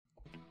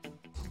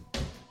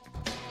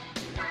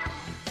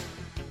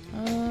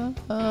What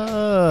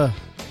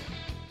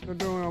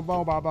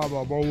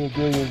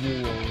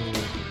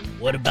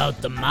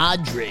about the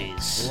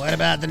Padres? What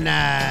about the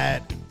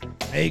night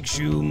makes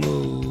you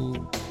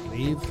move?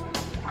 Leave.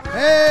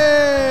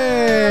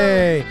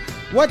 Hey!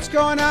 What's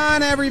going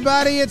on,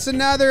 everybody? It's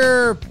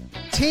another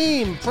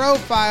team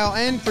profile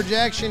and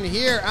projection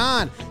here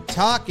on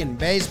Talking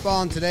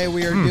Baseball, and today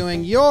we are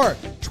doing your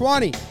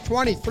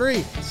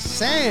 2023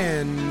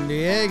 San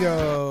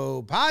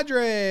Diego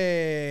Padres.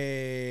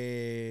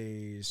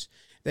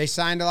 They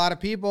signed a lot of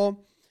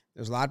people.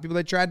 There's a lot of people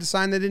they tried to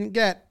sign they didn't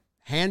get.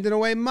 Handing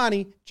away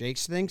money. Jake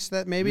thinks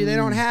that maybe they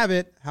don't have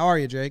it. How are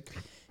you, Jake?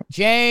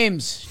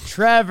 James,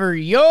 Trevor,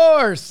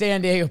 your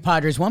San Diego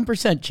Padres,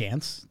 1%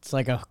 chance. It's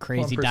like a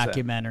crazy 1%.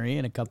 documentary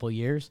in a couple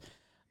years.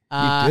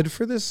 You good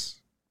for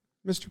this,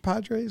 Mr.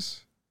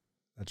 Padres?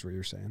 That's what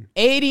you're saying.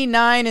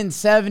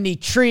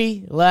 89-70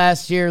 Tree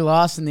last year,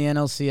 lost in the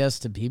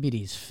NLCS to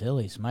BBD's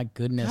Phillies. My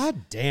goodness.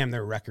 God damn,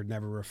 their record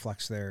never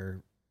reflects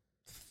their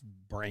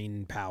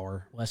brain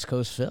power. West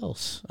Coast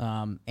Phils.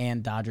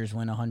 And Dodgers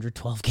win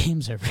 112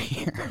 games every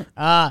year.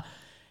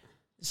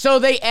 So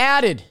they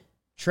added,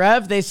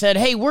 Trev, they said,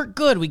 hey, we're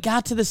good. We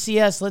got to the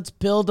CS. Let's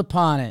build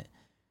upon it.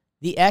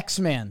 The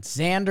X-Man,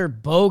 Xander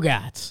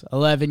Bogaerts,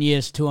 11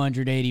 years,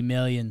 $280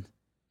 million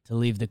to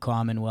leave the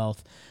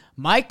Commonwealth.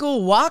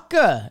 Michael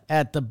Wacha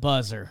at the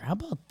buzzer. How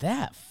about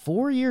that?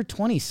 4-year,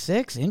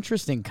 26.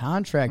 Interesting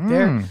contract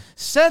there.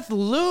 Seth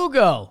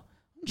Lugo.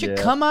 Why don't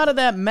you come out of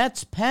that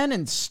Mets pen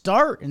and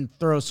start and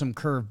throw some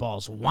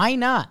curveballs? Why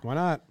not? Why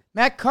not?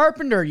 Matt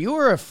Carpenter, you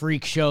were a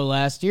freak show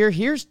last year.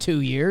 Here's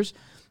 2 years.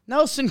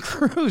 Nelson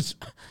Cruz.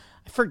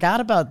 I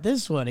forgot about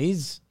this one.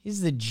 He's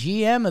the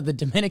GM of the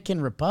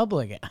Dominican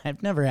Republic.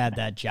 I've never had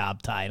that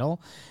job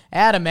title.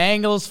 Adam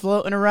Engel's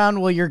floating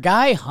around. Will your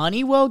guy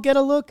Honeywell get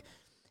a look?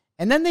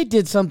 And then they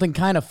did something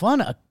kind of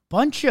fun. A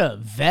bunch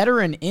of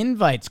veteran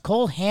invites.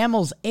 Cole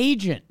Hamels'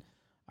 agent,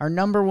 our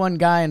number one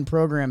guy in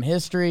program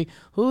history.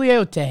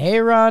 Julio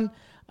Teheran.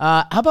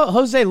 How about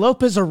Jose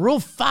Lopez, a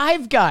Rule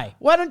 5 guy?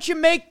 Why don't you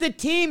make the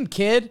team,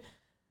 kid?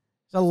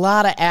 There's a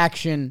lot of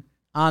action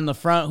on the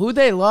front. Who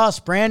they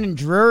lost? Brandon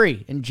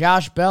Drury and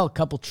Josh Bell. A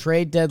couple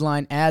trade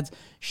deadline ads.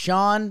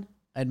 Sean,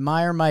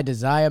 admire my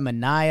desire.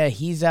 Manaya,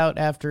 he's out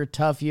after a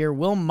tough year.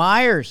 Will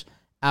Myers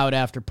out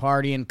after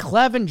partying.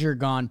 Clevenger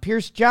gone.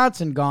 Pierce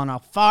Johnson gone.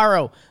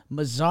 Alfaro.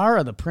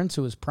 Mazzara, the prince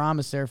who was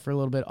promised there for a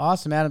little bit.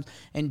 Austin Adams.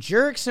 And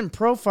Jurickson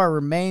Profar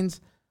remains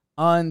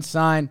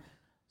unsigned.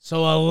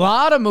 So a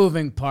lot of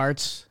moving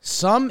parts.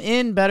 Some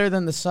in better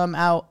than the some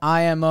out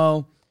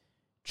IMO.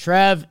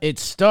 Trev, it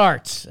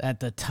starts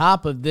at the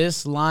top of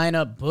this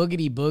lineup.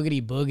 Boogity,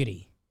 boogity,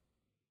 boogity.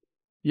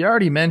 You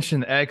already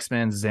mentioned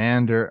X-Men,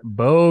 Xander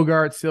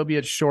Bogaerts. He'll be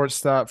at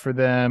shortstop for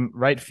them.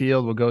 Right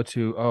field will go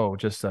to,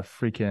 just a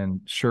freaking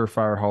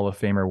surefire Hall of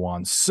Famer,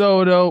 Juan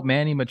Soto.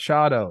 Manny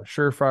Machado,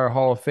 surefire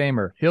Hall of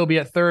Famer. He'll be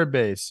at third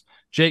base.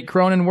 Jake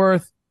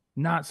Cronenworth,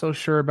 not so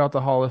sure about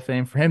the Hall of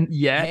Fame for him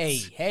yet.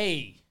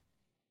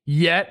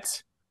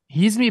 Yet.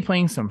 He's going to be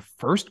playing some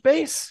first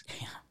base?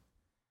 Yeah.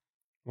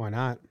 Why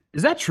not?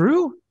 Is that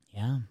true?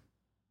 Yeah.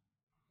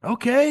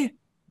 Okay.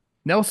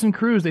 Nelson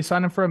Cruz, they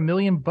signed him for $1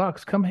 million.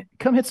 Come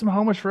hit some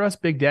homers for us,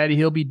 Big Daddy.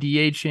 He'll be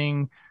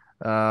DHing.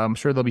 I'm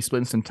sure they'll be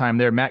splitting some time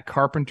there. Matt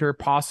Carpenter,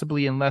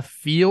 possibly in left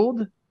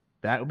field.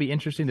 That would be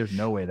interesting. There's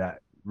no way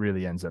that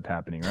really ends up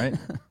happening, right?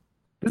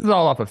 This is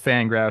all off of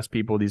Fangraphs,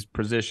 people, these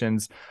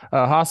positions.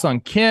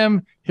 Ha-Sung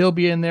Kim, he'll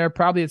be in there,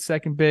 probably at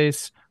second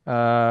base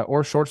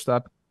or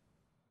shortstop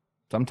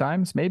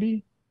sometimes,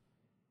 maybe.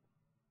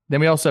 Then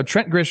we also have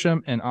Trent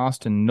Grisham and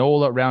Austin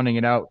Nola rounding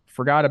it out.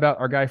 Forgot about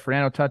our guy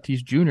Fernando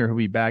Tatis Jr., who'll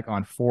be back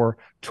on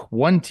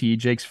 4/20,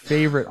 Jake's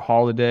favorite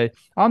holiday.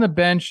 On the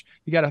bench,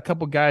 you got a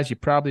couple guys you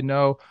probably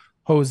know.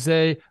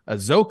 Jose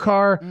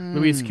Azocar,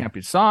 Luis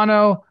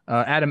Campusano,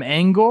 Adam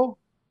Engel.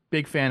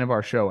 Big fan of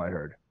our show, I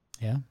heard.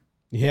 Yeah.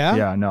 Yeah?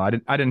 Yeah, no, I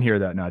didn't hear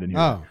that. No, I didn't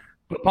hear that. Oh,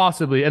 But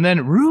possibly. And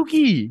then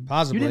Rookie.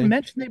 possibly. You didn't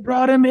mention they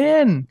brought him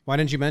in. Why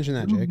didn't you mention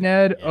that, Jake?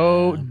 Ned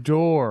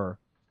Odor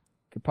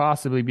could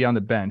possibly be on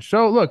the bench.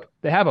 So, look,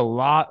 they have a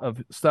lot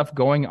of stuff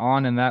going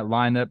on in that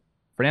lineup.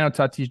 Fernando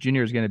Tatis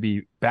Jr. is going to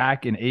be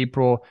back in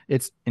April.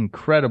 It's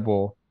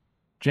incredible.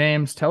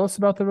 James, tell us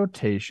about the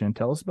rotation.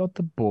 Tell us about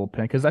the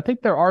bullpen, because I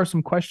think there are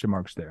some question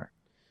marks there.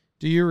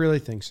 Do you really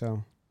think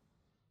so?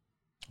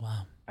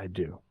 Wow. I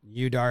do.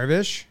 Yu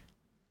Darvish.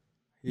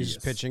 He's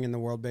Yes. pitching in the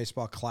World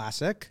Baseball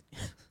Classic.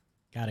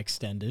 Got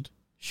extended.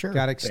 Sure.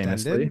 Got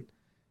extended. Famously.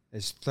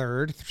 His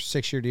third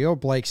 6-year deal.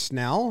 Blake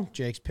Snell,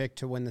 Jake's pick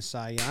to win the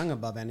Cy Young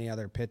above any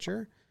other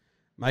pitcher.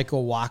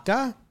 Michael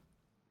Wacha,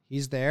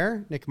 he's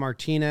there. Nick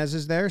Martinez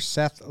is there.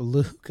 Seth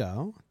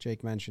Lugo,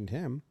 Jake mentioned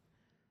him.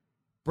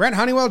 Brent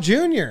Honeywell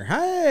Jr.,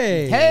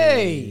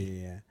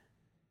 hey.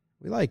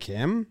 We like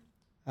him.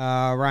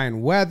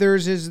 Ryan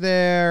Weathers is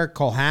there.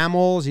 Cole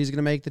Hamels, he's going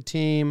to make the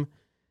team.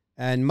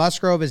 And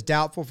Musgrove is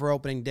doubtful for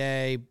opening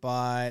day,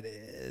 but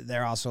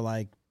they're also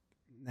like,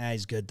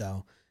 he's good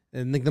though.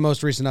 I think the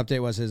most recent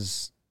update was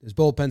his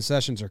bullpen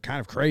sessions are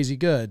kind of crazy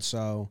good.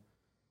 So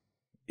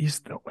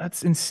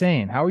That's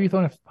insane. How are you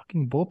throwing a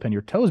fucking bullpen?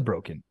 Your toe's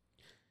broken.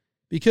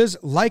 Because,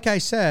 like I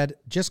said,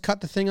 just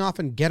cut the thing off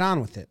and get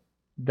on with it.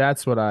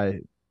 That's what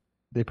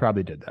they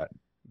probably did that.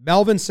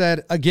 Melvin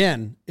said,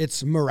 again,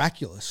 it's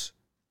miraculous.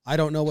 I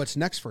don't know what's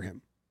next for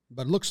him,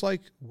 but it looks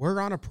like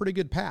we're on a pretty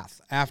good path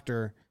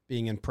after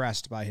being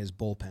impressed by his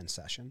bullpen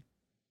session.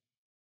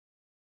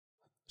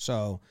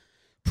 So,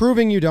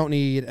 proving you don't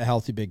need a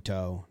healthy big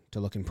toe to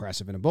look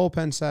impressive in a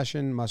bullpen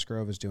session,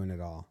 Musgrove is doing it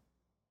all.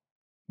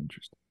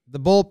 Interesting. The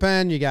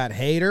bullpen, you got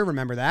Hader.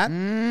 Remember that?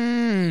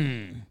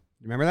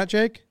 Remember that,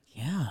 Jake?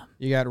 Yeah.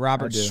 You got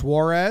Robert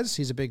Suarez.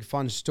 He's a big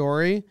fun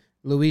story.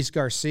 Luis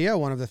Garcia,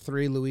 one of the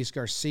 3 Luis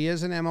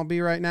Garcias in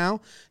MLB right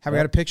now. Have we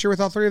got a picture with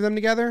all 3 of them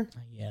together?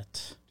 Not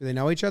yet. Do they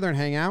know each other and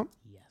hang out?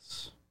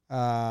 Yes.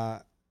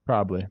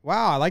 Probably.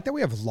 Wow, I like that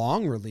we have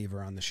long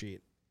reliever on the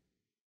sheet.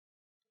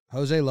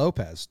 Jose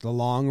Lopez, the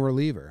long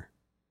reliever.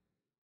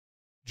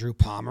 Drew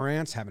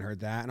Pomerantz, haven't heard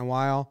that in a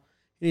while.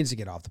 He needs to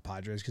get off the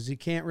Padres because he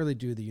can't really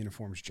do the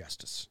uniforms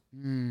justice.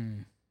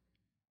 Tim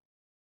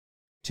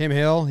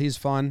Hill, he's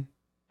fun.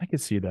 I could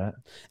see that.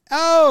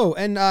 Oh,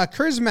 and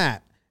Chris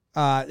Matt.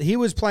 He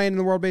was playing in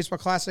the World Baseball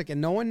Classic,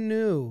 and no one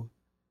knew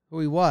who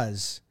he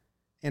was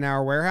in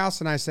our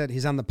warehouse. And I said,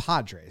 he's on the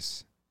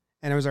Padres.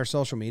 And it was our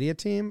social media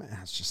team. And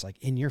I was just like,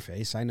 in your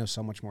face, I know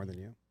so much more than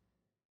you.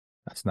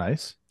 That's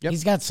nice. Yep.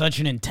 He's got such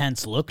an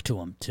intense look to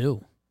him,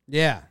 too.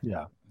 Yeah.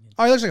 Yeah.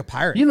 Oh, he looks like a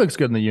pirate. He looks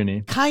good in the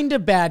uni. Kind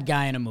of bad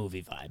guy in a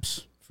movie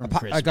vibes.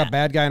 I got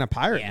bad guy in a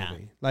pirate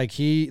movie. Like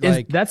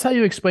That's how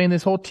you explain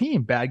this whole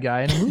team. Bad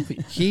guy in a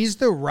movie. He's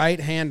the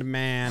right-hand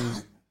man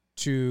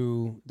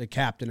to the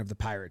captain of the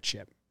pirate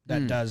ship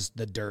that does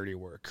the dirty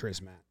work,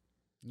 Chris Matt.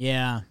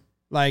 Yeah.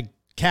 Like,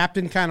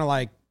 captain kind of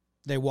like,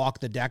 they walk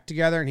the deck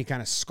together and he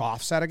kind of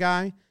scoffs at a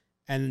guy.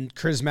 And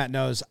Chris Matt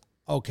knows,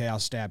 okay, I'll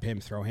stab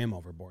him, throw him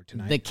overboard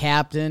tonight. The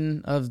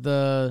captain of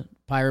the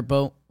pirate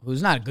boat,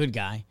 who's not a good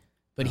guy,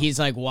 but he's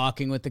like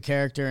walking with the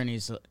character, and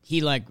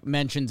he like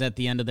mentions at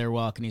the end of their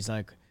walk, and he's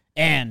like,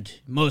 and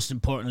most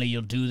importantly,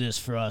 you'll do this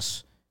for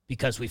us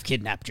because we've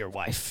kidnapped your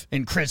wife.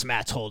 And Chris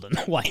Matt's holding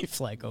the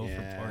wife like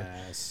overboard.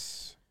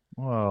 Yes.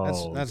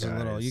 Whoa. That's a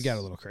little, you got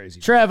a little crazy.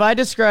 Trev, I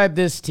described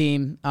this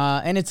team,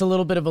 and it's a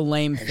little bit of a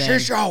lame thing.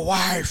 She's your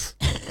wife.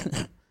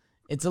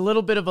 It's a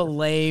little bit of a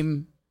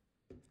lame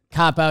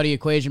cop-outy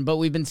equation, but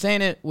we've been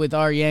saying it with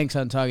our Yanks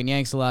on Talking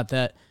Yanks a lot,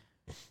 that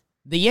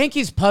the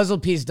Yankees puzzle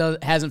piece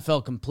hasn't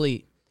felt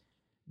complete.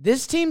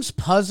 This team's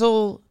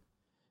puzzle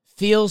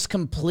feels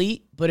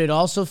complete, but it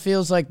also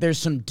feels like there's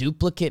some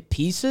duplicate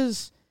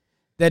pieces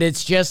that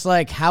it's just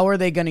like, how are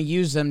they going to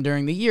use them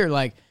during the year?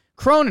 Like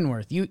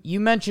Cronenworth, you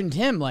mentioned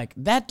him. Like,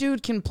 that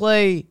dude can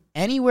play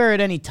anywhere at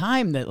any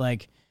time. That,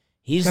 like,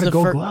 he's the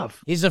Gold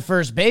Glove. He's the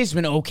first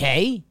baseman.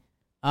 Okay.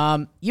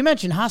 You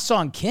mentioned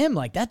Ha-Sung Kim.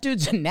 Like, that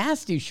dude's a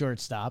nasty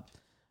shortstop.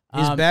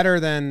 He's better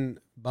than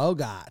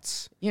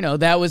Bogarts. You know,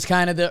 that was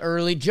kind of the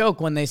early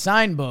joke when they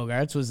signed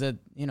Bogarts, was that,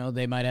 you know,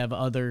 they might have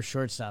other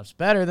shortstops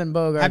better than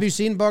Bogarts. Have you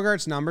seen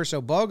Bogarts' number?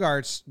 So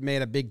Bogarts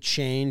made a big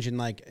change in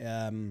like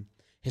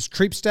his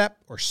creep step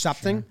or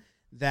something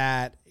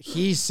that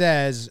he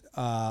says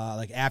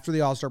like after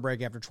the All-Star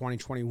break, after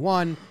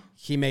 2021,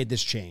 he made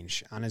this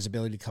change on his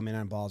ability to come in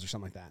on balls or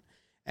something like that.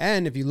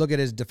 And if you look at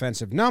his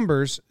defensive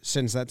numbers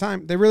since that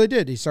time, they really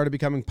did. He started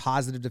becoming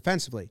positive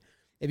defensively.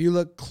 If you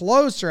look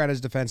closer at his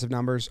defensive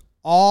numbers,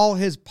 all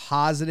his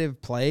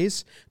positive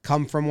plays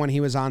come from when he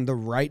was on the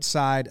right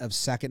side of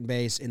second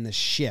base in the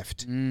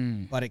shift.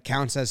 But it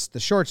counts as the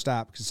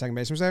shortstop because the second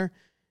baseman was there.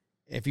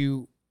 If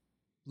you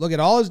look at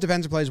all his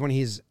defensive plays when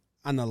he's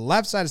on the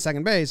left side of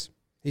second base,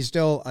 he's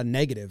still a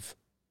negative,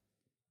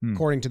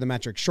 according to the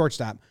metric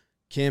shortstop.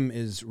 Kim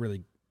was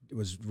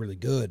really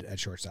good at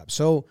shortstop.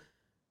 So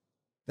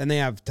then they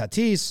have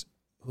Tatis,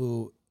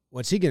 who,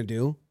 what's he going to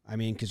do? I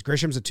mean, because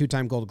Grisham's a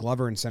 2-time Gold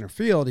Glover in center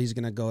field. He's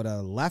going to go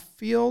to left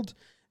field.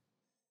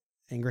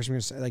 And Grisham's going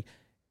to say, like,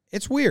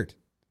 it's weird.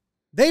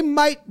 They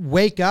might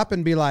wake up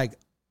and be like,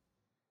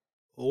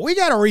 we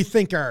got to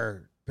rethink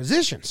our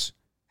positions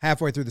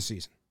halfway through the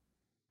season.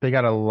 They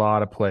got a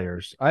lot of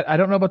players. I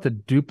don't know about the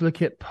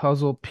duplicate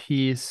puzzle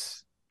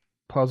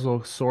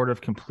sort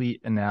of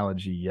complete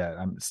analogy yet.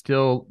 I'm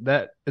still,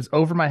 that is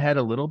over my head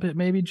a little bit,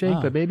 maybe,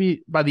 Jake, but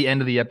maybe by the end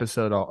of the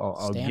episode,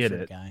 I'll get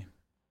it. Guy.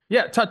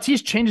 Yeah,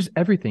 Tatis changes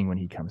everything when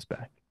he comes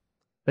back.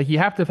 Like, you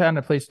have to find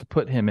a place to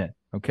put him in,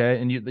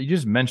 okay? And you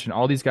just mentioned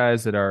all these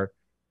guys that are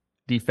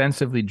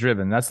defensively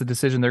driven. That's the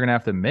decision they're going to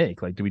have to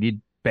make. Like, do we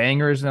need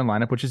bangers in the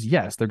lineup? Which is,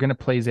 yes, they're going to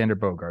play Xander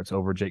Bogaerts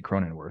over Jake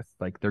Cronenworth.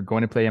 Like, they're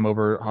going to play him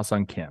over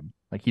Ha-Sung Kim.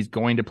 Like, he's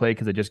going to play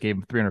because they just gave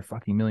him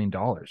 $300 million,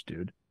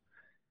 dude.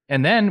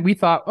 And then we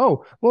thought,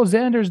 oh, well,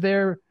 Xander's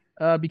there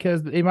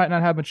because they might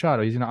not have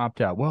Machado. He's going to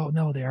opt out. Well,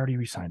 no, they already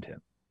re-signed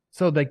him.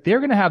 So, like, they're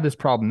going to have this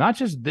problem, not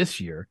just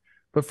this year,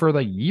 but for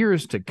like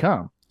years to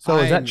come. So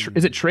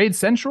is it trade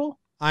central?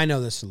 I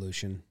know the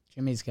solution.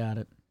 Jimmy's got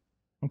it.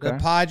 Okay. The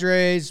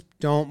Padres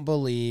don't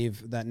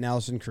believe that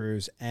Nelson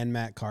Cruz and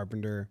Matt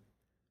Carpenter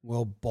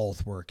will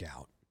both work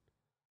out.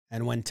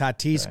 And when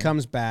Tatis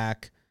comes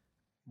back,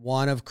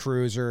 one of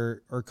Cruz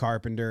or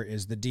Carpenter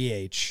is the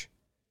DH,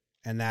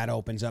 and that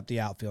opens up the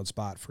outfield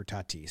spot for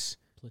Tatis.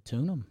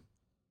 Platoon him.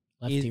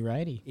 Lefty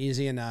righty.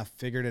 Easy enough.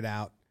 Figured it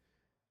out.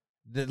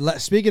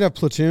 Speaking of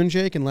platoon,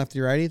 Jake, and lefty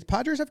righty, the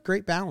Padres have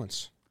great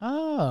balance.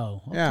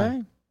 Oh, okay.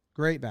 Yeah,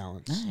 great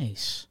balance.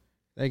 Nice.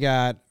 They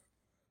got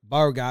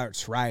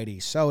Bogarts righty,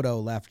 Soto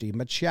lefty,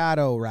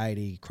 Machado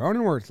righty,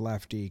 Cronenworth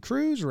lefty,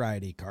 Cruz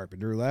righty,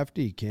 Carpenter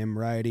lefty, Kim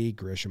righty,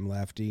 Grisham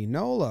lefty,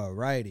 Nola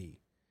righty.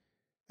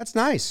 That's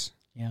nice.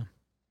 Yeah.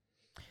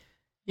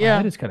 Yeah. My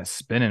head is kind of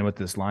spinning with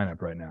this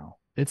lineup right now.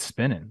 It's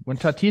spinning. When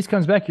Tatis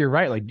comes back, you're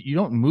right. Like, you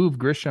don't move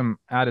Grisham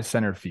out of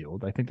center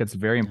field. I think that's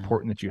very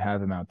important that you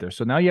have him out there.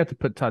 So now you have to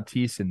put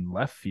Tatis in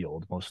left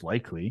field, most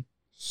likely.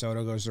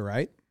 Soto goes to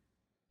right.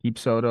 Keep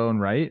Soto in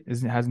right.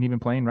 Hasn't he been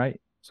playing right?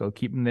 So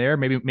keep him there.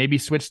 Maybe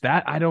switch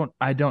that. I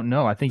don't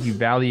know. I think you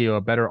value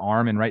a better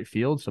arm in right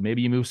field. So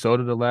maybe you move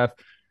Soto to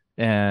left,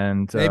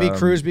 and maybe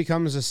Cruz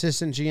becomes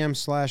assistant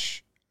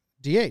GM /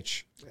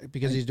 DH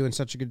because he's doing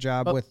such a good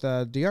job with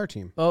the DR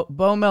team.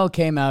 Bomel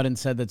came out and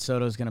said that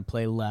Soto's going to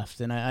play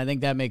left, and I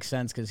think that makes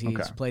sense because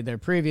he's played there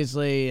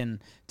previously.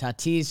 And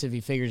Tatis, if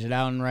he figures it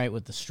out and right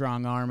with the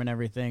strong arm and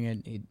everything,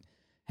 and he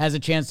has a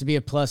chance to be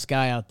a plus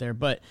guy out there.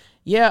 But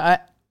yeah,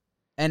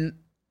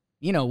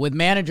 with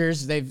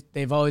managers,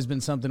 they've always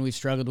been something we've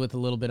struggled with a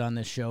little bit on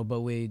this show,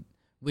 but we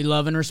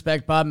love and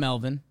respect Bob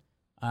Melvin.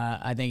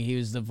 I think he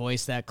was the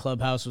voice that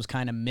clubhouse was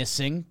kind of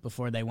missing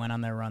before they went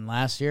on their run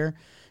last year.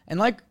 And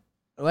like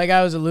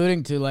I was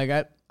alluding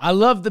to, I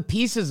love the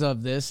pieces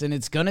of this, and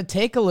it's going to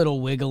take a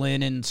little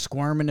wiggling and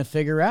squirming to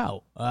figure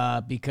out.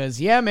 Because,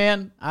 yeah,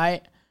 man,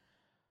 I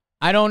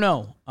don't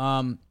know.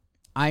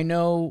 I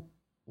know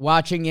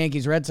watching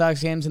Yankees-Red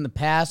Sox games in the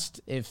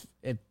past, if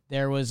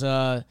there was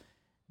a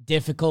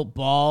difficult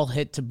ball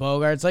hit to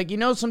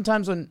Bogarts,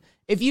 sometimes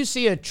if you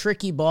see a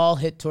tricky ball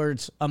hit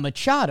towards a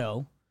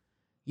Machado,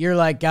 you're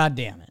like, God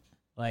damn it.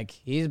 Like,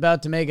 he's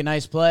about to make a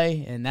nice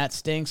play, and that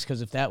stinks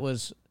because if that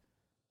was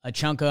a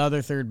chunk of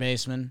other third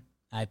baseman,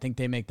 I think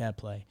they make that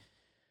play.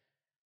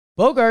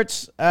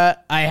 Bogarts,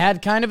 I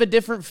had kind of a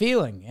different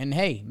feeling. And,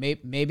 hey,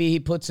 maybe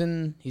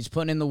he's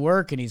putting in the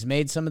work, and he's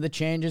made some of the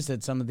changes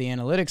that some of the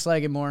analytics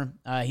like it more.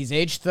 He's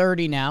age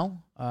 30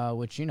 now,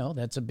 which,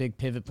 that's a big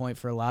pivot point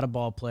for a lot of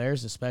ball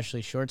players,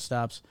 especially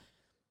shortstops.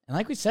 And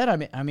like we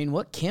said, I mean,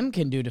 what Kim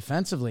can do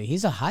defensively,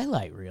 he's a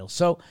highlight reel.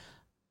 So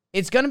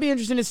it's going to be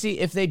interesting to see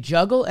if they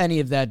juggle any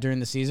of that during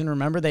the season.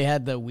 Remember, they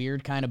had the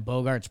weird kind of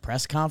Bogarts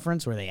press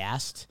conference where they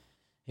asked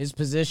his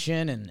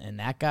position, and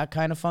that got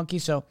kind of funky.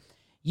 So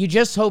you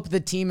just hope the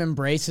team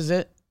embraces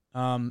it,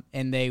 and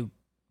they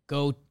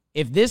go.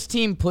 If this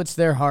team puts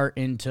their heart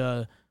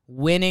into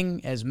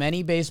winning as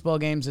many baseball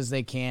games as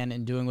they can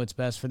and doing what's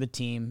best for the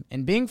team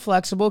and being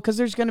flexible, because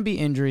there's going to be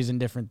injuries and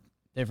different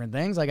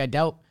things. Like I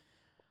doubt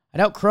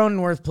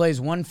Cronenworth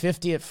plays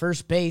 150 at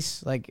first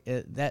base. Like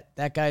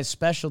that guy's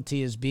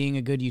specialty is being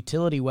a good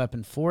utility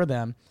weapon for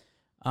them.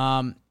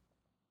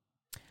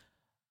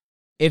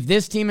 If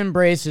this team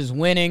embraces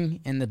winning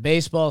in the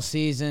baseball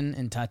season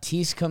and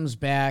Tatis comes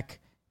back,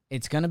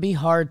 it's going to be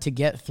hard to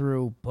get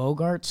through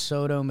Bogarts,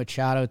 Soto,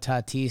 Machado,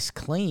 Tatis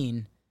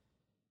clean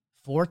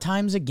 4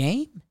 times a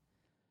game.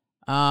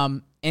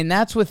 And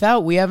that's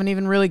without, we haven't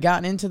even really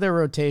gotten into their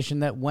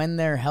rotation that when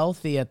they're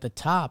healthy at the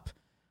top,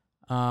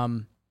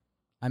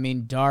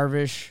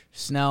 Darvish,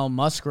 Snell,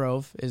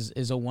 Musgrove is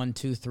a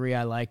 1-2-3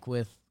 I like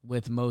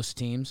with most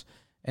teams.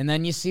 And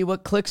then you see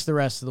what clicks the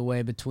rest of the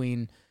way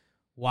between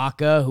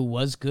Waka, who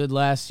was good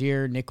last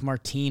year, Nick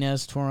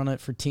Martinez tore on it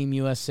for Team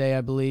USA,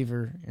 I believe,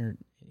 or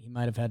he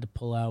might have had to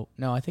pull out.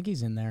 No, I think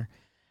he's in there.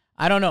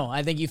 I don't know.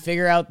 I think you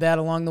figure out that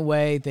along the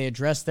way. They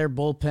addressed their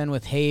bullpen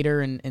with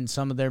Hader and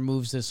some of their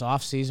moves this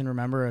offseason.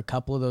 Remember, a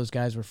couple of those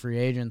guys were free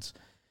agents.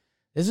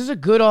 This is a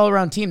good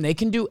all-around team. They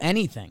can do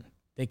anything.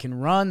 They can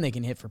run, they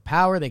can hit for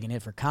power, they can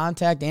hit for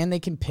contact, and they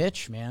can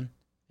pitch, man.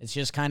 It's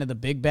just kind of the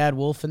big bad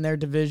wolf in their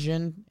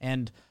division,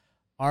 and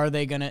are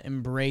they going to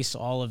embrace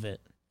all of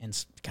it?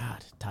 And,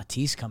 God,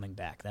 Tatis coming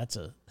back, that's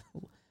a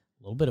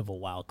little bit of a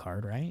wild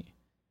card, right?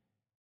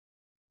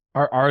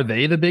 Are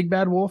they the big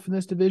bad wolf in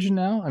this division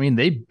now? I mean,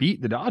 they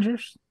beat the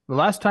Dodgers. The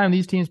last time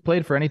these teams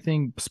played for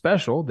anything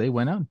special, they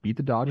went out and beat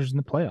the Dodgers in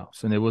the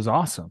playoffs, and it was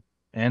awesome.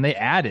 And they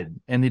added,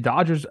 and the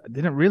Dodgers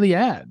didn't really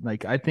add.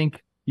 Like, I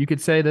think you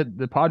could say that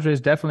the Padres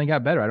definitely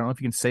got better. I don't know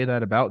if you can say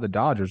that about the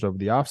Dodgers over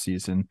the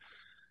offseason.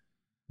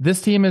 This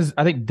team is,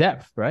 I think,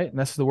 depth, right? And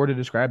that's the word to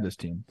describe this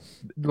team.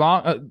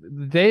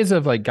 The days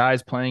of like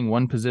guys playing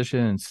one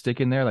position and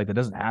sticking there, like that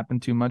doesn't happen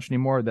too much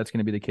anymore. That's going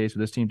to be the case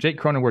with this team. Jake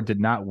Cronenworth did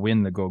not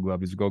win the Gold Glove.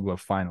 He's a Gold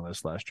Glove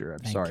finalist last year.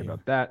 I'm sorry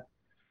about that.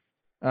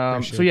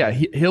 So yeah,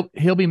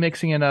 he'll be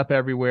mixing it up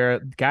everywhere.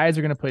 Guys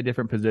are going to play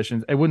different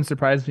positions. It wouldn't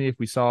surprise me if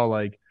we saw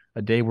like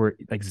a day where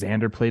like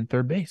Xander played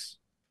third base.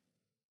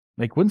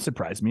 Like, wouldn't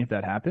surprise me if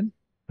that happened.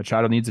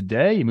 Machado needs a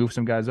day. You move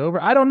some guys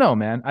over. I don't know,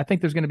 man. I think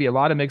there's going to be a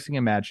lot of mixing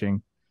and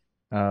matching.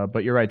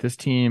 But you're right. This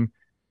team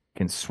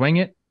can swing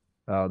it.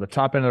 The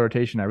top end of the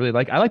rotation, I really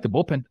like. I like the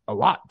bullpen a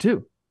lot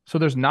too. So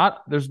there's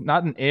not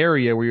an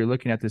area where you're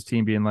looking at this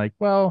team being like,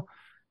 well,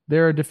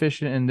 they're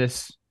deficient in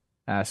this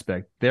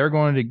aspect. They're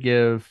going to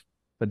give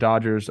the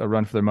Dodgers a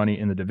run for their money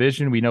in the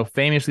division. We know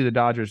famously the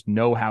Dodgers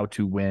know how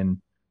to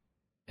win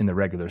in the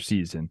regular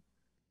season.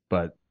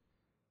 But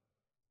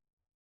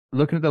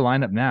looking at the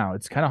lineup now,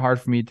 it's kind of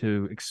hard for me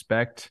to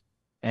expect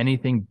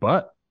anything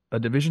but a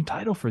division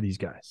title for these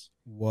guys.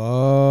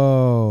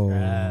 Whoa.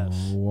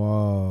 Trav.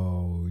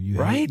 Whoa.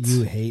 You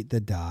hate the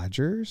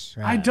Dodgers?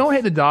 I don't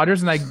hate the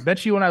Dodgers, and I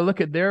bet you when I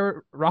look at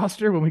their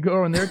roster, when we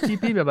go on their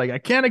TP, I'm like, I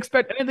can't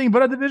expect anything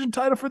but a division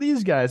title for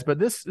these guys. But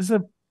this is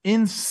an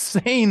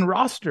insane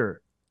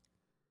roster.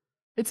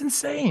 It's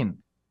insane.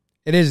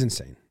 It is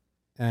insane.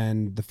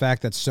 And the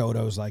fact that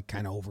Soto's like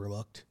kind of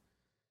overlooked,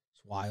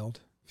 it's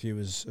wild.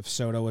 If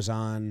Soto was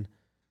on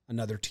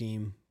another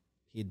team,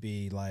 he'd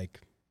be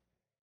like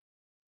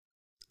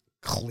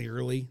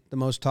clearly the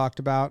most talked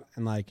about,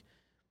 and like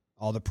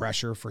all the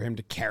pressure for him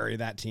to carry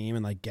that team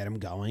and like get him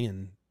going.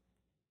 And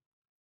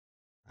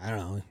I don't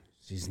know,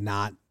 he's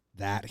not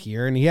that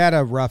here. And he had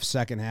a rough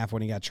second half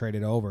when he got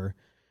traded over.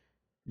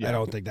 Yeah. I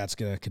don't think that's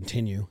going to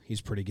continue.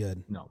 He's pretty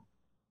good. No.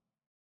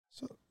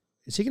 So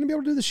is he going to be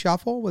able to do the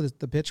shuffle with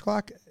the pitch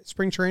clock?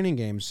 Spring training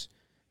games,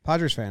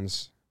 Padres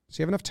fans, does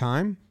he have enough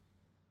time?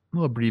 A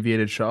little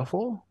abbreviated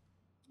shuffle.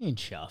 You can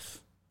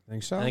shuff.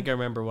 Think so? I think I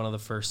remember one of the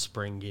first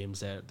spring games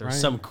that there was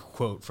some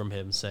quote from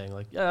him saying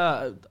like,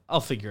 "Yeah,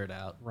 I'll figure it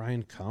out."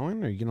 Ryan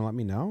Cohen, are you going to let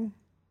me know?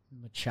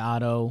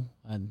 Machado,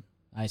 and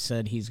I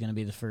said he's going to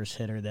be the first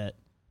hitter that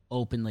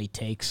openly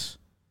takes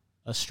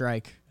a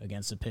strike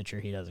against a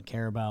pitcher he doesn't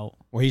care about.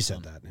 Well, he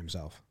said that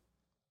himself.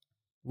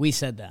 We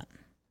said that.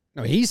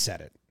 No, he said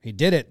it. He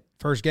did it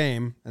first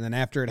game, and then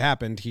after it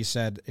happened, he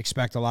said,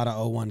 expect a lot of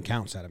 0-1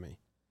 counts out of me.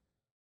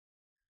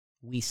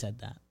 We said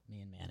that,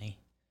 me and Manny.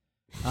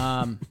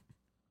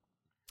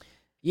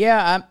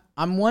 Yeah,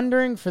 I'm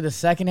wondering for the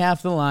second half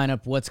of the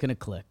lineup what's going to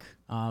click.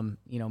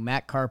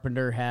 Matt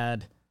Carpenter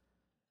had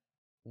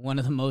one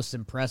of the most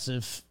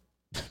impressive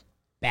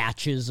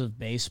batches of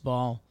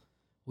baseball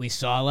we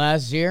saw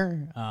last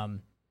year.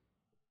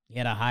 He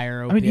had a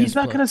higher OPS. I mean, he's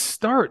not going to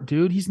start,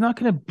 dude. He's not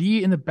going to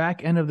be in the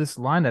back end of this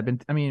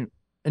lineup.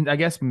 And I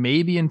guess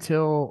maybe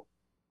until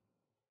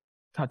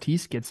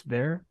Tatis gets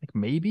there, like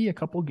maybe a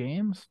couple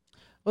games.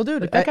 Well,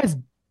 dude, like that guy's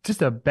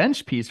just a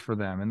bench piece for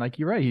them. And like,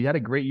 you're right. He had a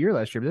great year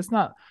last year, but that's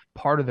not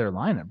part of their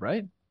lineup,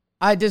 right?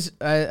 I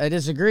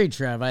disagree,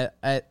 Trev.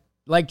 I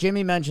like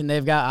Jimmy mentioned,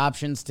 they've got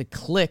options to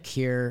click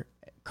here.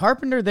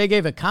 Carpenter, they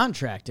gave a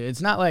contract to.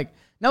 It's not like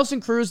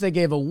Nelson Cruz, they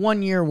gave a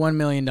 1-year, $1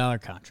 million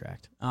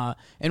contract.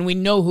 And we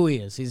know who he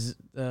is. He's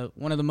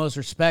one of the most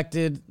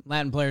respected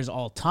Latin players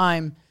all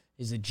time.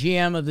 He's the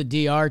GM of the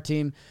DR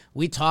team.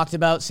 We talked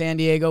about San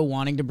Diego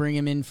wanting to bring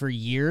him in for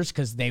years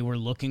because they were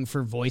looking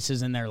for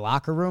voices in their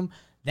locker room.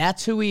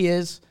 That's who he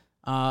is,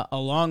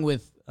 along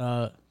with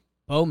Bob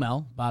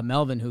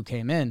Melvin, who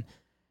came in.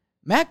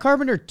 Matt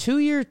Carpenter, 2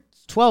 years,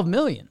 $12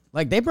 million.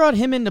 Like, they brought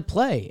him into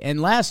play.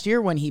 And last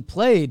year when he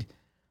played,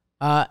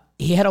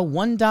 he had a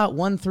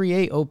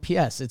 1.138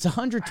 OPS. It's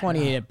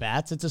 128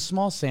 at-bats. It's a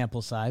small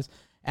sample size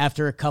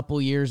after a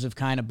couple years of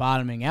kind of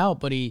bottoming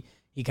out, but he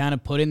kind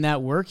of put in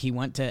that work. He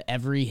went to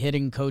every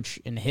hitting coach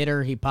and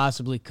hitter he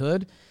possibly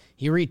could.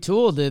 He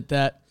retooled it.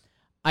 That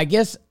I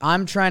guess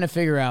I'm trying to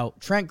figure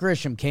out. Trent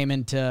Grisham came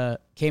into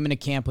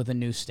camp with a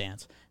new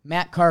stance.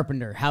 Matt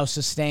Carpenter, how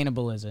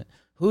sustainable is it?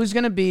 Who's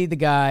going to be the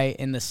guy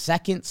in the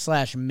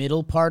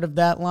second/middle part of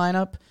that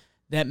lineup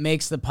that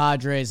makes the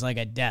Padres like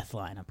a death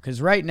lineup?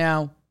 Because right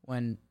now,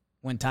 when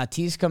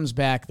Tatis comes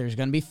back, there's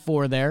going to be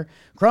 4 there.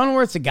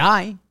 Cronenworth's a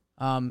guy.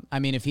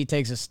 If he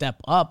takes a step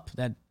up,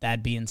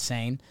 that'd be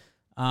insane.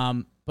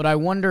 But I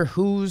wonder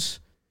who's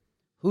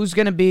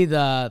going to be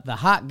the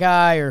hot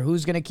guy, or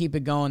who's going to keep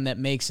it going that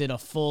makes it a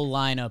full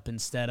lineup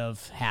instead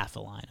of half a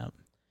lineup.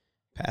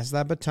 Pass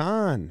that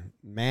baton.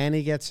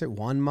 Manny gets it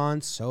 1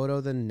 month, Soto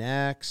the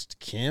next.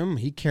 Kim,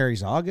 he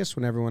carries August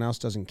when everyone else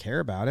doesn't care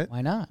about it.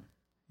 Why not?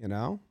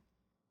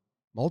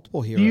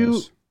 Multiple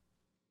heroes.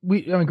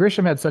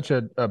 Grisham had such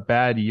a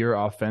bad year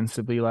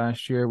offensively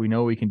last year. We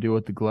know what we can do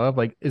with the glove.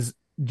 Like, if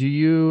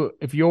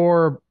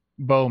you're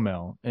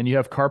Bowmel and you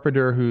have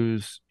Carpenter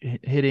who's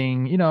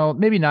hitting,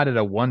 maybe not at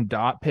a 1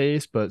 dot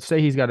pace, but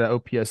say he's got an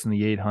OPS in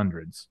the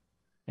 800s,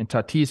 and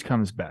Tatis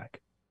comes back,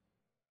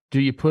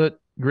 do you put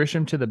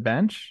Grisham to the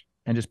bench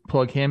and just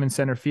plug him in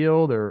center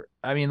field? Or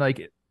these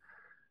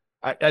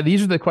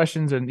are the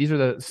questions and these are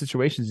the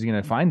situations he's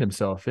going to find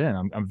himself in.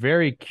 I'm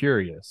very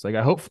curious. Like,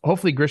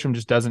 hopefully Grisham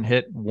just doesn't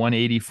hit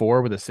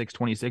 184 with a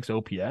 626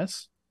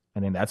 OPS. I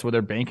think that's what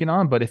they're banking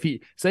on. But if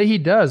he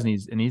does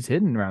and he's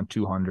hitting around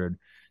 200,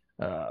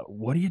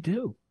 what do you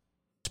do?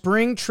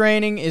 Spring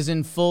training is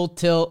in full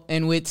tilt,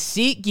 and with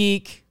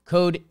SeatGeek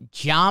code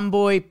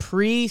JOHNBOY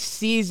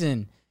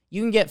preseason,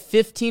 you can get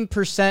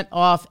 15%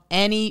 off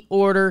any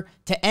order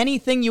to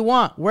anything you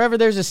want, wherever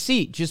there's a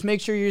seat. Just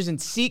make sure you're using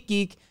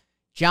SeatGeek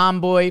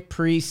JOHNBOY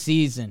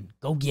preseason.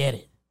 Go get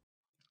it.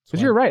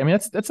 Because you're right.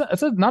 That's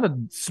not a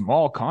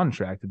small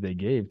contract that they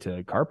gave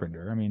to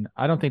Carpenter.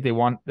 I don't think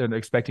they're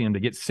expecting him to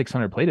get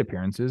 600 plate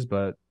appearances,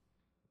 but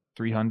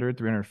 300,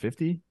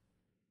 350,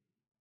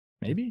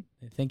 maybe.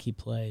 I think he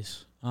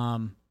plays.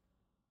 Yeah,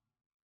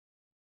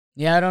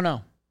 I don't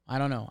know.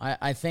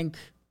 I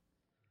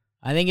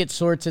think it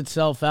sorts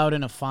itself out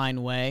in a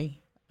fine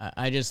way.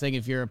 I just think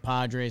if you're a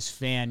Padres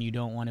fan, you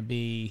don't want to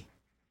be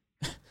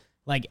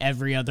like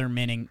every other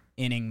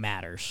inning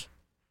matters.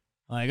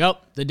 Like, oh,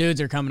 the dudes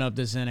are coming up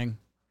this inning.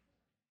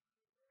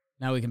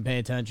 Now we can pay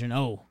attention.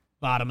 Oh,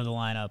 bottom of the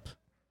lineup.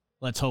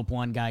 Let's hope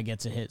one guy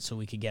gets a hit so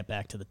we could get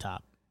back to the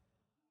top.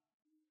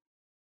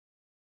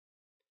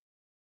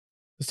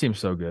 This team's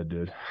so good,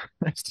 dude.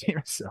 This team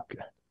is so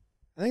good.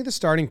 I think the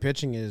starting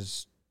pitching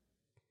is,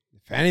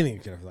 if anything,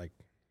 could have like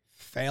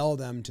failed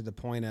them to the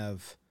point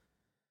of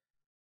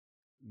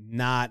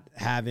not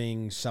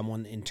having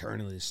someone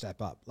internally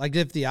step up. Like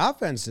if the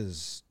offense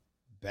is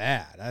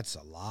bad, that's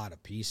a lot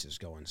of pieces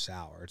going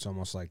sour. It's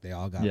almost like they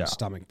all got a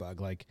stomach bug.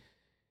 Like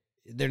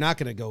they're not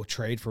going to go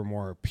trade for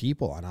more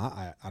people on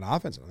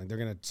offense. I think they're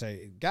going to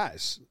say,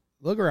 guys,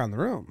 look around the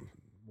room.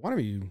 One of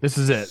you, this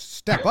is it.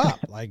 Step up.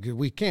 Like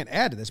we can't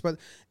add to this,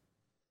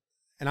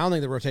 and I don't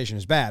think the rotation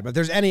is bad, but if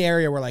there's any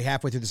area where like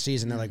halfway through the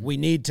season, they're like, we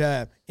need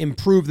to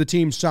improve the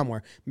team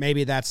somewhere.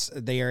 Maybe that's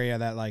the area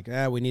that like,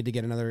 we need to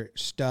get another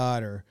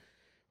stud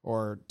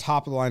or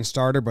top of the line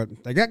starter,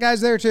 but they got guys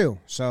there too.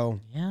 So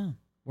yeah,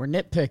 we're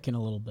nitpicking a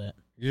little bit.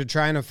 You're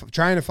trying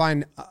to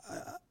find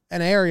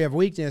an area of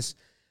weakness,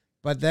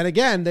 but then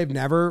again, they've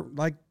never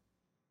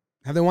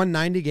have they won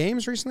 90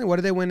 games recently? What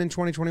did they win in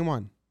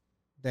 2021?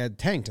 They had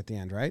tanked at the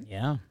end, right?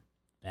 Yeah,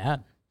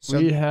 bad. So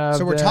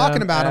we're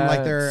talking about them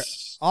like they're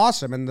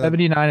awesome, and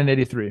 79 and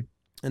 83,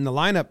 and the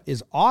lineup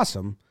is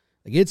awesome.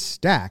 Like it's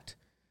stacked,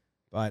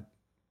 but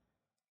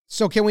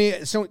so can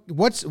we? So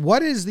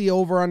what is the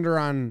over under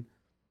on?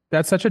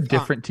 That's such a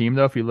different team,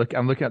 though. If you look,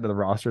 I'm looking at the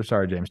roster.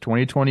 Sorry, James.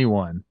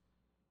 2021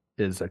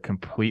 is a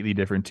completely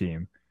different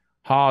team.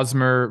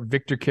 Hosmer,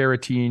 Victor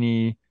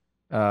Caratini,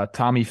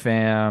 Tommy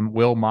Pham,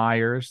 Will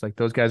Myers, like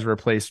those guys were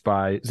replaced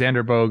by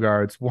Xander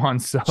Bogaerts, Juan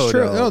Soto.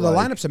 True. No, the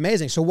lineup's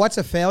amazing. So what's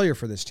a failure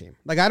for this team?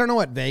 Like I don't know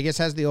what Vegas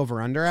has the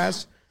over-under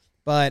as,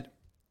 but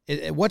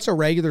what's a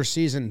regular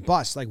season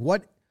bust? Like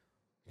what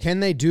can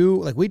they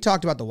do? Like we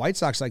talked about the White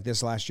Sox like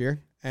this last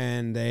year,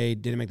 and they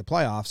didn't make the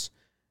playoffs.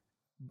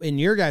 In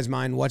your guys'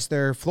 mind, what's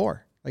their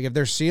floor? Like if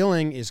their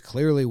ceiling is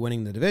clearly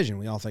winning the division,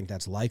 we all think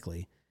that's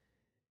likely.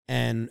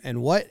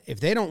 And what if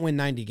they don't win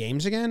 90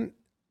 games again?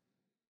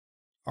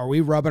 Are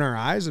we rubbing our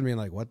eyes and being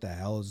like, what the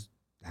hell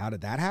how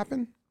did that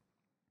happen?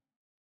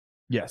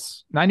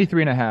 Yes.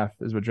 93.5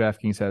 is what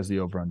DraftKings has the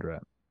over-under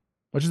at,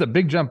 which is a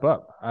big jump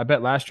up. I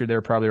bet last year they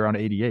were probably around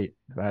 88,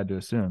 if I had to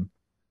assume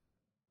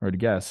or to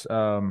guess.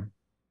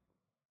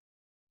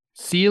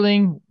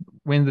 Ceiling,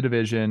 win the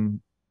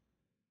division,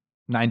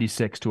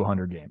 96 to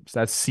 100 games.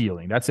 That's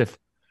ceiling. That's if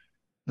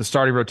the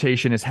starting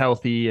rotation is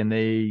healthy and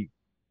they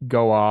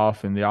go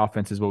off and the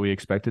offense is what we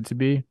expect it to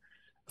be.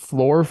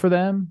 Floor for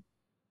them,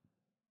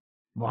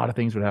 a lot of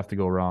things would have to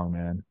go wrong,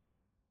 man.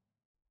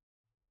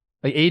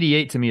 Like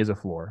 88 to me is a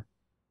floor.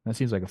 That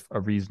seems like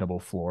a reasonable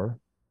floor.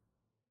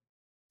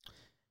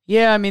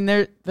 Yeah, I mean,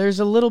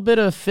 there's a little bit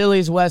of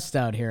Phillies West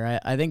out here.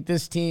 I think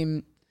this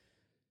team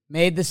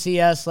made the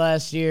CS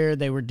last year.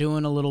 They were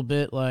doing a little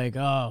bit like,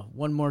 oh,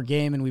 one more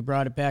game and we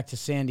brought it back to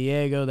San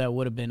Diego. That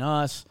would have been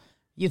us.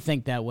 You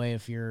think that way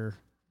if you're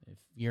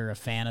a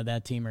fan of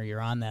that team or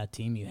you're on that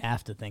team. You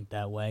have to think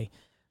that way.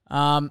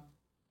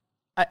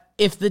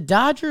 If the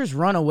Dodgers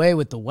run away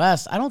with the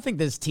West, I don't think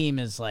this team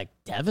is like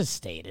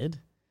devastated.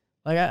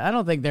 Like I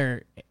don't think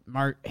they're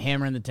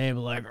hammering the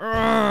table like,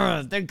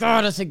 they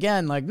got us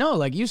again. Like no,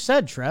 like you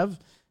said, Trev,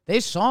 they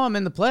saw them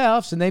in the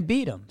playoffs and they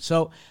beat them.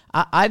 So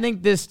I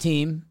think this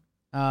team,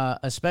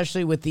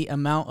 especially with the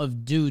amount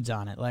of dudes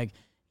on it, like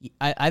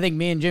I think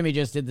me and Jimmy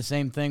just did the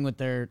same thing with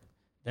their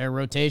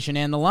rotation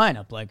and the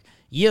lineup. Like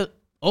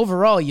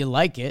overall, you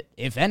like it.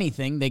 If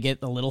anything, they get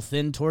a little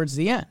thin towards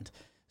the end.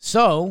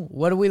 So,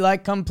 what do we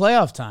like come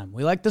playoff time?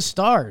 We like the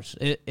stars.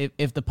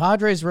 If the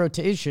Padres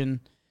rotation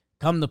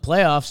come the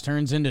playoffs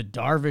turns into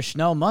Darvish,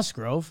 Snell,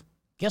 Musgrove,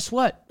 guess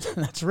what?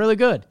 That's really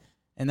good.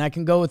 And that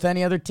can go with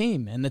any other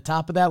team. And the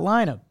top of that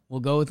lineup will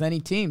go with any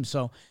team.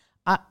 So,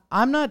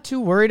 I'm not too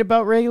worried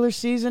about regular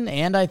season.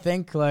 And I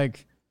think,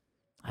 like,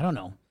 I don't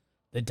know,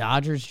 the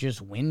Dodgers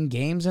just win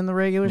games in the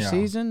regular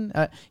season.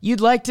 You'd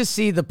like to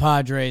see the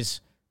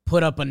Padres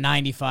put up a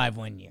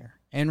 95-win year.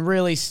 And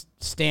really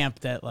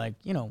stamp that, like,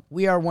 you know,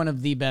 we are one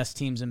of the best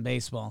teams in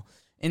baseball.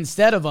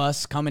 Instead of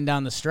us coming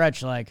down the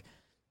stretch like,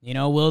 you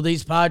know, will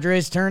these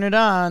Padres turn it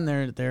on?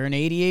 They're an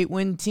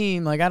 88-win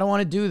team. Like, I don't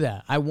want to do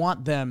that. I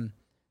want them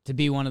to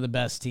be one of the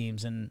best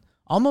teams and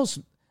almost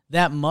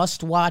that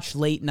must-watch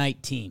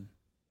late-night team.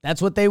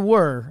 That's what they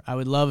were. I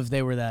would love if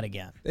they were that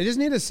again. They just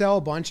need to sell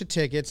a bunch of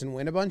tickets and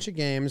win a bunch of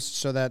games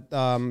so that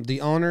the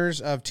owners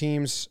of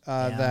teams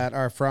that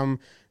are from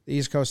the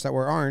East Coast that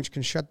wear orange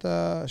can shut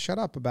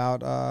up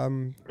about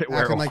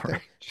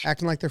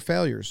acting like they're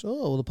failures. Oh,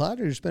 well, the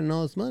Padres are spending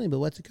all this money, but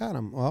what's it got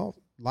them? Well,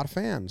 a lot of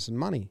fans and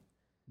money.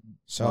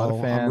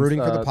 So I'm rooting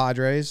for the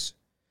Padres.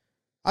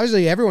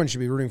 Obviously, everyone should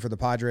be rooting for the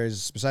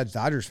Padres besides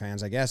Dodgers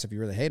fans, I guess, if you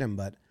really hate them,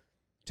 but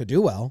to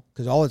do well,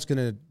 because all it's going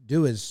to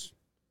do is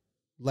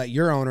let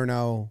your owner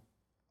know,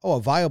 oh,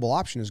 a viable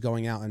option is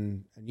going out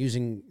and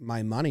using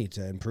my money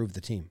to improve the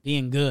team.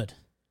 Being good.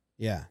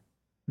 Yeah.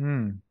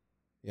 Hmm.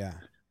 Yeah.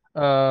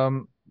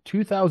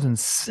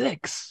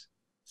 2006.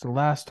 It's the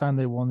last time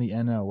they won the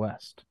NL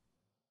West.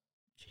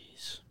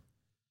 Jeez.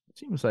 It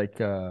seems like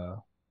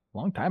a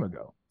long time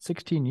ago.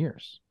 16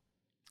 years.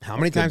 How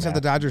many times have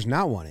the Dodgers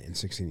not won it in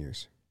 16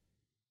 years?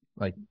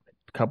 Like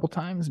a couple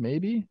times,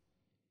 maybe.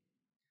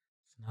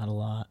 Not a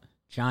lot.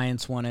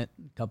 Giants won it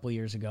a couple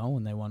years ago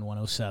when they won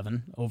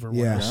 107 over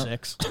Yeah.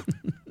 106.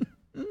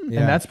 And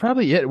that's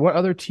probably it. What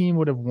other team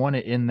would have won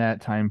it in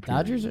that time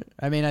period? Dodgers,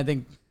 I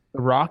think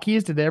The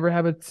Rockies, did they ever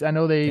have it? I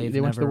know they went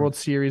to the never- World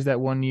Series that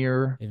one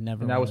year. they've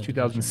never And that won was a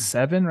division.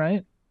 2007,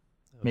 right?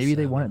 Maybe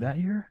they won it that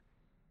year.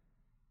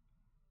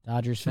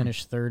 Dodgers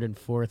finished 3rd and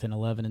 4th and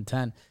 11 and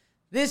 10.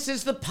 This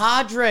is the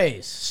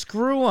Padres.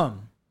 Screw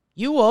them.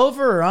 You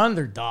over or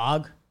under,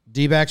 dog?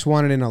 D-backs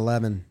won it in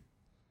 11.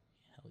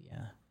 Hell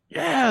yeah.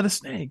 Yeah, the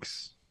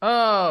Snakes.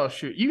 Oh,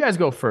 shoot. You guys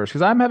go first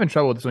because I'm having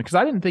trouble with this one because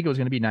I didn't think it was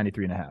going to be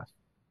 93.5.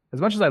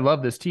 As much as I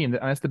love this team,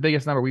 that's the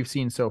biggest number we've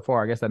seen so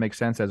far. I guess that makes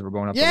sense as we're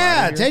going up.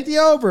 Yeah, take the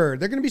over.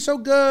 They're going to be so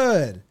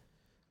good.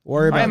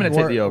 Worry about, I'm gonna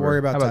take the over. Worry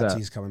about How about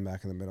Tatis coming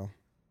back in the middle.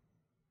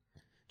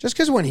 Just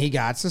because when he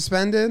got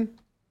suspended,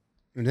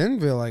 it didn't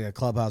feel like a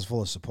clubhouse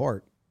full of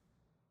support.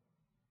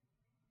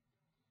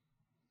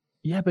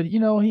 Yeah, but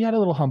he had a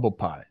little humble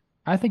pie.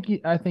 I think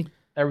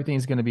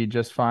everything's going to be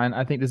just fine.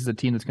 I think this is a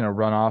team that's going to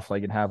run off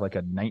and have like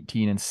a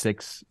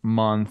 19-6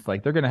 month.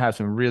 Like they're going to have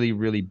some really,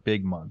 really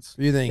big months.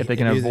 You think if they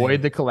can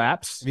avoid the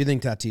collapse? If you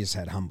think Tatis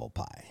had humble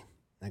pie,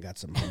 I got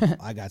some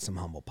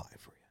humble pie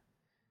for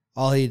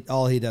you.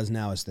 All he does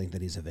now is think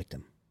that he's a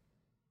victim.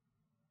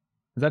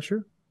 Is that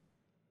true?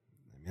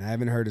 I mean, I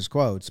haven't heard his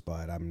quotes,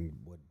 but I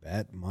would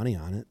bet money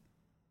on it.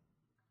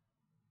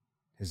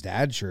 His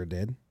dad sure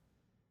did.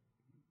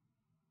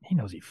 He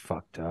knows he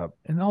fucked up.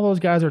 And all those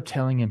guys are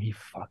telling him he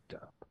fucked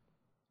up.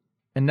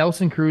 And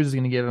Nelson Cruz is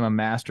going to give him a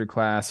master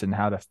class in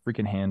how to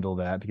freaking handle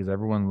that because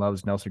everyone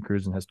loves Nelson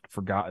Cruz and has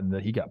forgotten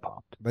that he got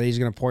popped. But he's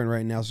going to point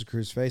right in Nelson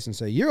Cruz's face and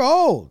say, "You're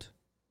old."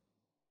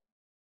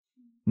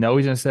 No,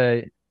 he's going to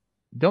say,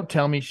 "Don't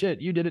tell me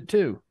shit. You did it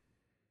too."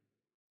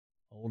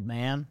 Old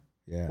man.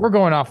 Yeah. We're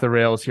going off the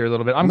rails here a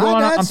little bit. I'm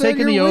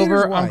taking the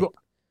over.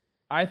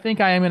 I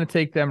think I am going to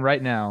take them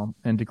right now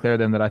and declare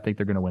them that I think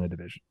they're going to win a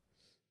division.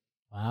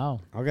 Wow.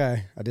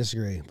 Okay, I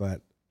disagree,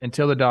 but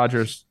until the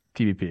Dodgers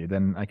TBP,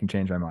 then I can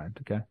change my mind.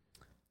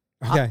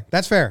 Okay,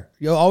 that's fair.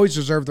 You'll always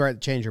reserve the right to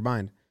change your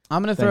mind.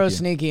 I'm going to throw a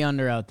sneaky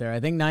under out there. I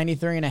think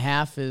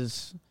 93.5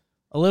 is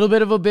a little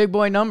bit of a big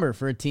boy number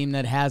for a team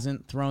that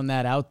hasn't thrown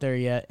that out there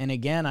yet. And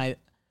again, I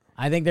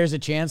think there's a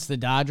chance the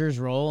Dodgers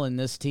roll and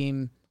this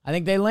team, I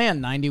think they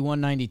land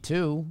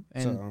 91-92,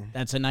 and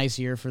that's a nice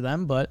year for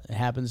them, but it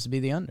happens to be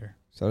the under.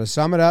 So to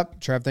sum it up,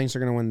 Trev thinks they're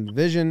going to win the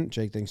division.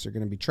 Jake thinks they're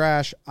going to be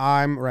trash.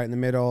 I'm right in the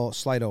middle,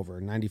 slight over,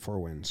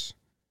 94 wins.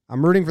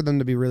 I'm rooting for them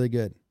to be really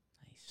good.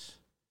 Nice.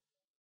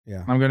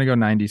 Yeah. I'm going to go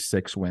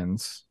 96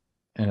 wins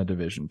and a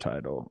division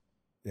title.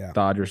 Yeah.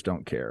 Dodgers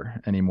don't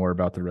care anymore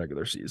about the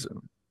regular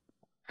season.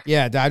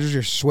 Yeah, Dodgers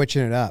are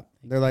switching it up.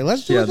 They're like,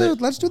 let's do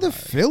the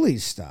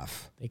Phillies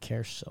stuff. They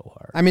care so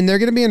hard. I mean, they're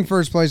going to be in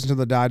first place until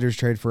the Dodgers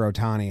trade for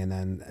Ohtani, and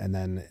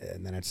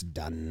then it's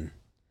done.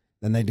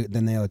 Then they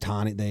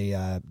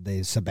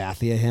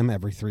Sabathia him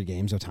every 3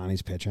 games.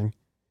 Ohtani's pitching.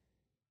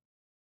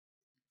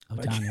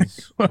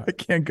 I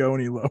can't go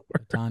any lower.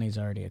 Ohtani's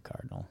already a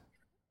Cardinal.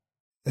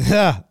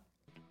 Yeah,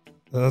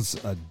 that's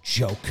a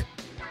joke.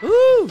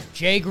 Ooh,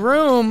 Jake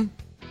Room.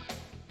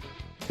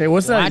 Hey,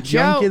 what's that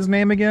young kid's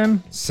name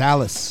again?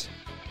 Salas.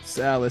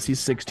 He's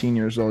 16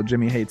 years old.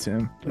 Jimmy hates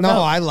him.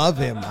 No, I love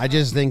him. I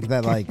just think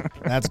that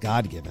that's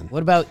God-given.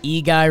 What about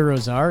E-Guy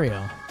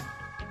Rosario?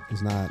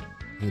 He's not.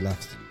 He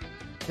left.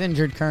 He's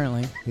injured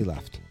currently. He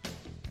left.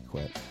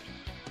 Quit.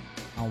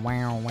 Oh,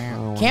 wow.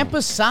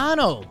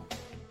 Camposano.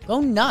 Go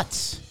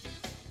nuts.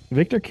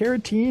 Victor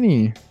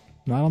Caratini.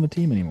 Not on the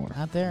team anymore.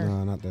 Not there.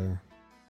 No, not there.